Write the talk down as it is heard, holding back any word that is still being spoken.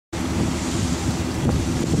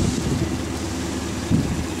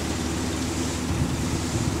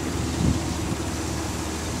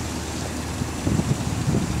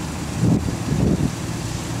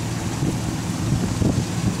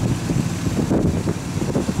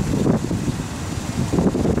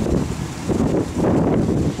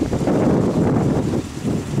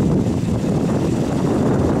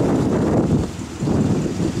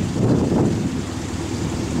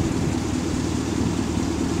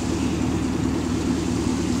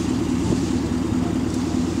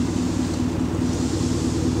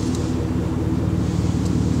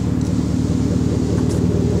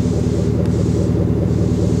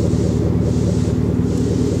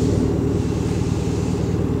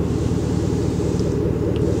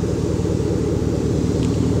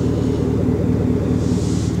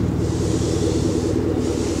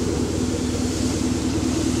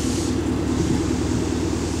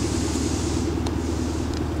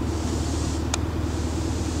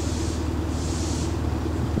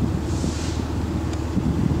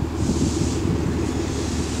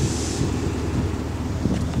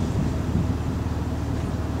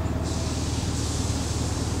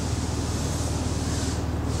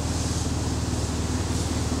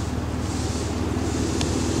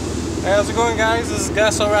how's it going, guys? This is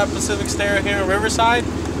Gus over at Pacific Stereo here in Riverside.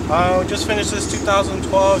 We just finished this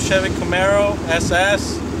 2012 Chevy Camaro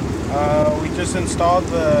SS. We just installed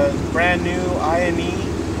the brand new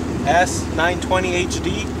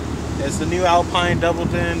INE-S920HD. It's the new Alpine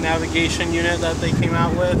double-din navigation unit that they came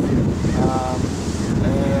out with.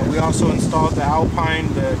 We also installed the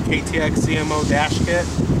Alpine, the KTX-CMO dash kit.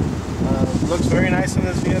 Looks very nice in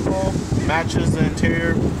this vehicle. Matches the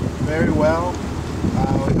interior very well.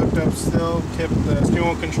 We hooked up still, kept the steering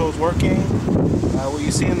wheel controls working. What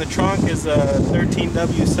you see in the trunk is a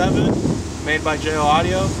 13W7 made by JL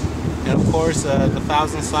Audio, and of course the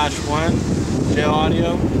 1000/1 JL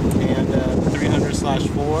Audio and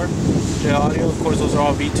 300/4 JL Audio. Of course, those are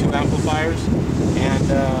all V2 amplifiers.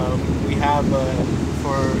 And we have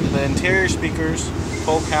for the interior speakers,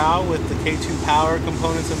 full cow with the K2 power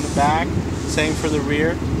components in the back. Same for the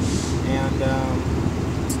rear. And the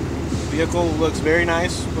vehicle looks very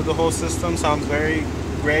nice with the whole system. Sounds very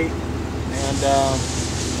great. And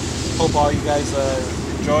hope all you guys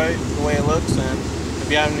enjoy the way it looks. And if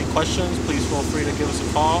you have any questions, please feel free to give us a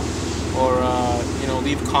call or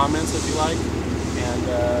leave comments if you like. And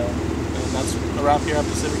that's a wrap here at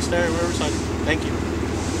Pacific Stereo Riverside. Thank you.